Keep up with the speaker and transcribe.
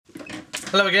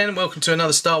Hello again, welcome to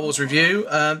another Star Wars review.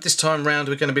 This time round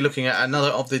we're going to be looking at another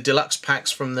of the deluxe packs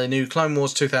from the new Clone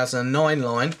Wars 2009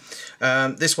 line.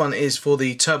 This one is for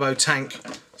the Turbo Tank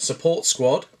Support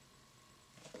Squad.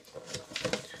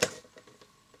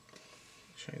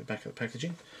 Show you the back of the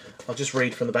packaging. I'll just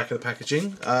read from the back of the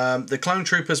packaging. The clone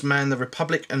troopers man the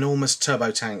Republic enormous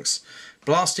turbo tanks.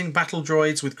 Blasting battle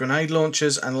droids with grenade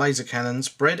launchers and laser cannons,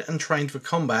 bred and trained for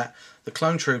combat, the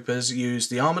clone troopers use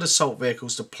the armoured assault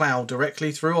vehicles to plough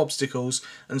directly through obstacles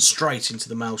and straight into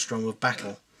the maelstrom of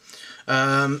battle.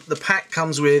 The pack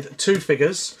comes with 2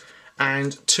 figures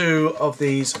and 2 of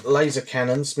these laser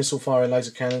cannons, missile firing laser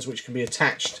cannons, which can be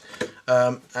attached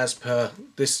as per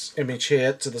this image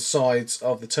here to the sides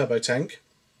of the turbo tank.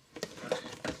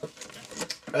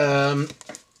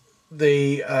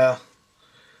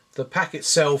 The pack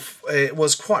itself, it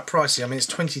was quite pricey. I mean, it's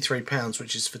 £23,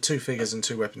 which is for 2 figures and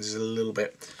 2 weapons is a little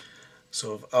bit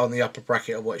sort of on the upper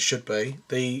bracket of what it should be.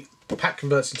 The pack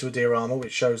converts into a diorama,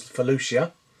 which shows the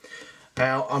Felucia.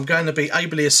 Now, I'm going to be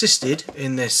ably assisted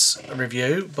in this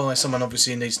review by someone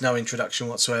obviously who needs no introduction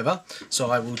whatsoever, so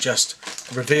I will just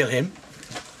reveal him.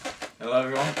 Hello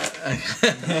everyone.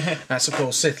 That's of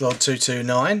course Sith Lord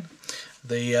 229,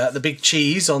 the big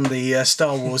cheese on the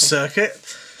Star Wars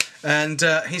circuit. And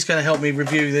he's going to help me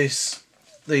review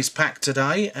these pack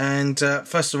today. And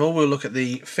first of all, we'll look at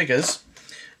the figures.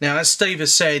 Now, as Steve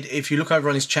has said, if you look over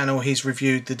on his channel, he's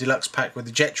reviewed the deluxe pack with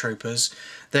the Jet Troopers.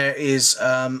 There is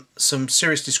some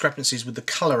serious discrepancies with the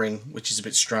colouring, which is a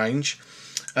bit strange.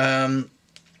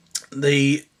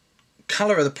 The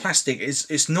colour of the plastic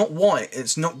it's not white,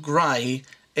 it's not grey,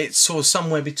 it's sort of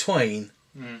somewhere between.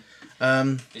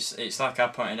 It's like I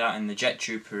pointed out in the Jet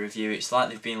Trooper review, it's like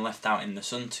they've been left out in the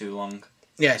sun too long.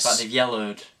 Yes. It's like they've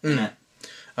yellowed, isn't it?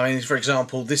 I mean, for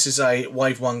example, this is a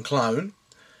Wave 1 clone,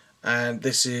 and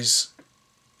this is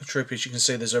a trooper. As you can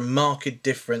see, there's a marked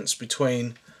difference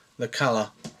between the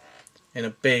colour in a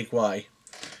big way.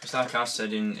 It's like I've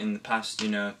said in the past, you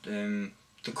know,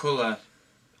 the colour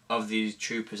of these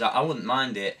troopers, I wouldn't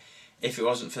mind it if it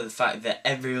wasn't for the fact that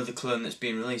every other clone that's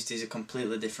been released is a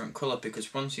completely different colour,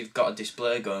 because once you've got a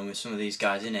display going with some of these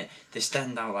guys in it, they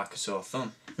stand out like a sore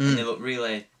thumb. And they look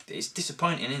really... It's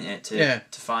disappointing, isn't it,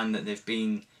 to find that they've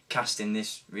been cast in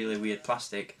this really weird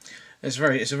plastic. It's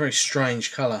a very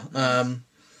strange colour.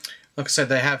 Like I said,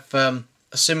 they have a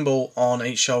symbol on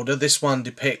each shoulder. This one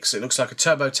depicts, it looks like a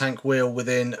turbo tank wheel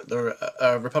within the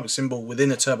Republic symbol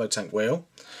within a turbo tank wheel,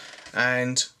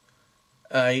 and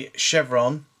a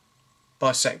chevron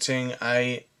bisecting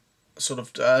a sort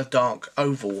of dark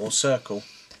oval or circle.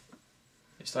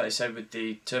 It's like I said with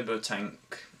the turbo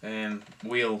tank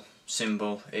wheel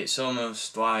symbol, it's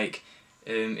almost like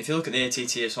if you look at the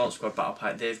ATT Assault Squad battle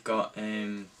pack, they've got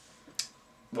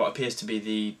what appears to be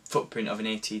the footprint of an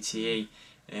ATTE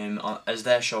as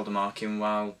their shoulder marking,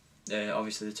 while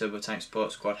obviously the Turbo Tank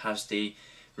Support Squad has the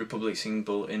Republic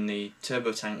symbol in the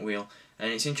turbo tank wheel.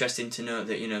 And it's interesting to note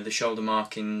that, you know, the shoulder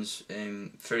markings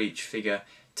for each figure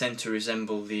tend to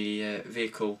resemble the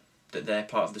vehicle that they're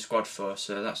part of the squad for,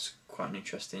 so that's quite an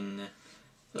interesting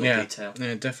little detail.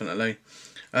 Yeah, definitely.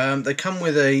 They come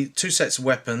with 2 sets of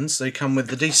weapons. They come with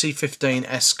the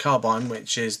DC-15S carbine,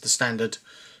 which is the standard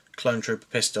clone trooper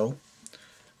pistol,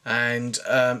 and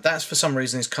that's for some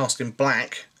reason is cast in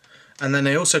black. And then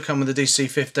they also come with the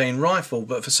DC-15 rifle,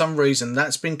 but for some reason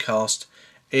that's been cast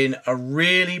in a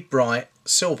really bright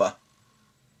silver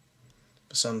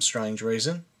for some strange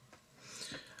reason.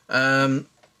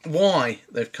 Why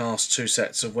they've cast 2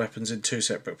 sets of weapons in 2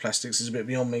 separate plastics is a bit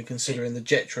beyond me, considering the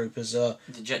Jet Troopers are...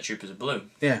 The Jet Troopers are blue.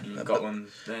 Yeah. You've got one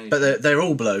there. But they're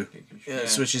all blue,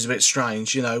 which is a bit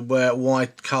strange, you know, why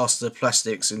cast the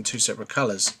plastics in 2 separate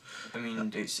colours? I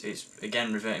mean, it's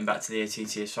again reverting back to the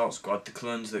ATT Assault Squad. The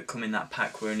clones that come in that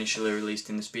pack were initially released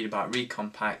in the Speedabout Recon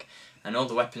pack, and all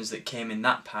the weapons that came in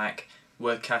that pack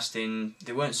were cast in...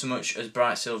 They weren't so much as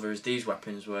bright silver as these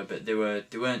weapons were, but they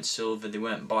weren't silver, they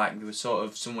weren't black, they were sort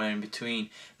of somewhere in between.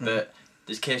 But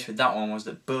the case with that one was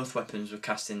that both weapons were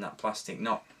cast in that plastic,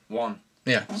 not one.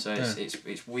 Yeah. So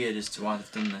it's weird as to why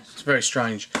they've done this. It's very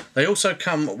strange. They also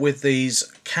come with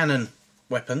these cannon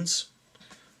weapons,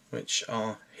 which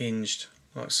are hinged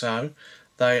like so.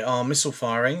 They are missile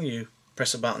firing. You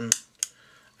press a button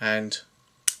and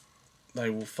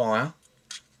they will fire.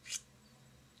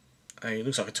 It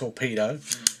looks like a torpedo.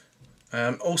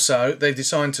 Also, they're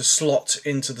designed to slot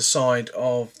into the side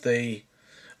of the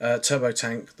turbo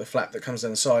tank, the flap that comes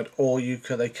down the side, or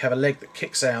they have a leg that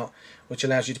kicks out, which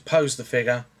allows you to pose the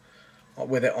figure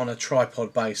with it on a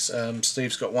tripod base.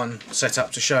 Steve's got one set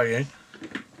up to show you,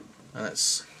 and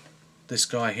that's this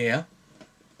guy here.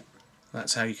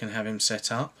 That's how you can have him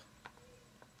set up.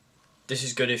 This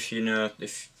is good if you know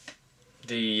if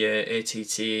the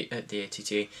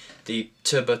the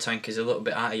turbo tank is a little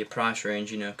bit out of your price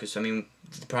range, you know, because I mean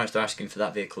the price they're asking for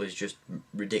that vehicle is just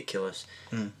ridiculous.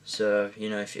 So you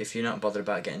know if you're not bothered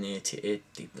about getting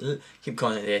keep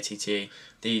calling it the ATT,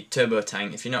 the turbo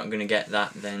tank, if you're not going to get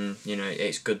that, then you know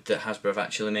it's good that Hasbro have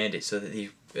actually made it so that these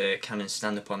cannons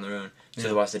stand up on their own. So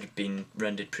otherwise they'd have been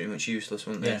rendered pretty much useless,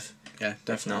 wouldn't they? Yeah,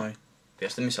 definitely.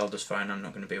 Yes, the missile does fine. I'm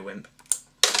not going to be a wimp.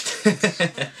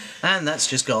 And that's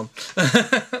just gone.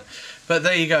 But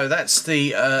there you go. That's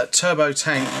the turbo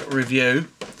tank review.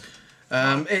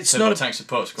 It's Turbo not a tank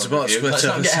support squad review. Let's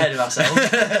not get ahead of ourselves.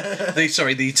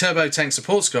 the turbo tank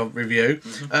support squad review.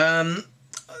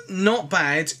 Not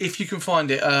bad if you can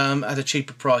find it at a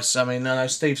cheaper price. I mean, I know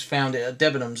Steve's found it at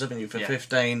Debenhams, haven't you, for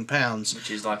 £15, which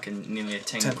is like nearly a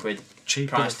 10 quid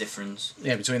cheaper price difference.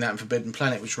 Yeah, between that and Forbidden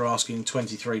Planet, which we're asking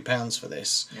 £23 for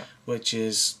this, which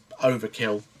is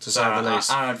overkill to say the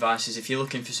least. Our advice is if you're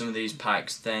looking for some of these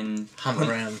packs, then hunt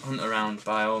around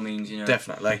by all means. You know,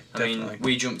 definitely. I mean,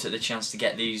 we jumped at the chance to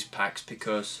get these packs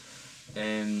because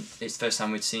it's the first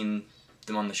time we'd seen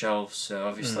them on the shelves. So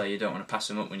obviously you don't want to pass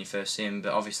them up when you first see them.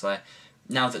 But obviously,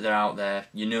 now that they're out there,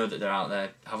 you know that they're out there.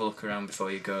 Have a look around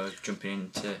before you go jumping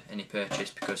into any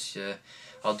purchase because.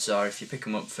 Odds are, if you pick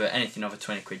them up for anything over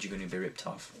 20 quid, you're going to be ripped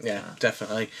off. Yeah,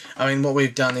 definitely. I mean, what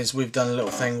we've done is we've done a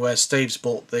little thing where Steve's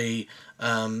bought the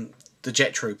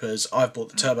Jet Troopers, I've bought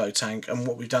the Turbo Tank, and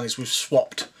what we've done is we've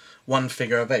swapped one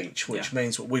figure of each, which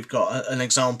means we've got an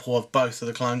example of both of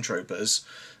the Clone Troopers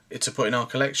to put in our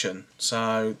collection.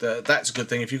 So that's a good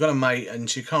thing. If you've got a mate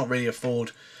and you can't really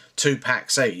afford 2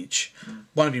 packs each,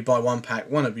 one of you buy one pack,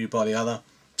 one of you buy the other,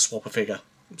 swap a figure.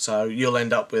 So you'll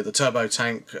end up with a Turbo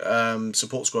Tank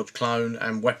support squad clone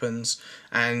and weapons,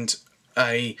 and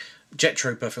a Jet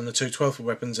Trooper from the 212 with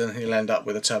weapons, and he'll end up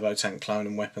with a Turbo Tank clone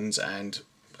and weapons, and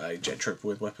a Jet Trooper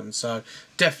with weapons. So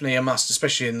definitely a must,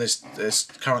 especially in this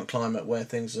current climate where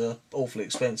things are awfully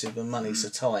expensive and money's so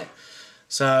tight.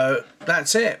 So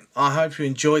that's it. I hope you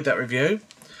enjoyed that review.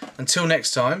 Until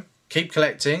next time, keep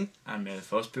collecting. And may the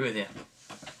force be with you.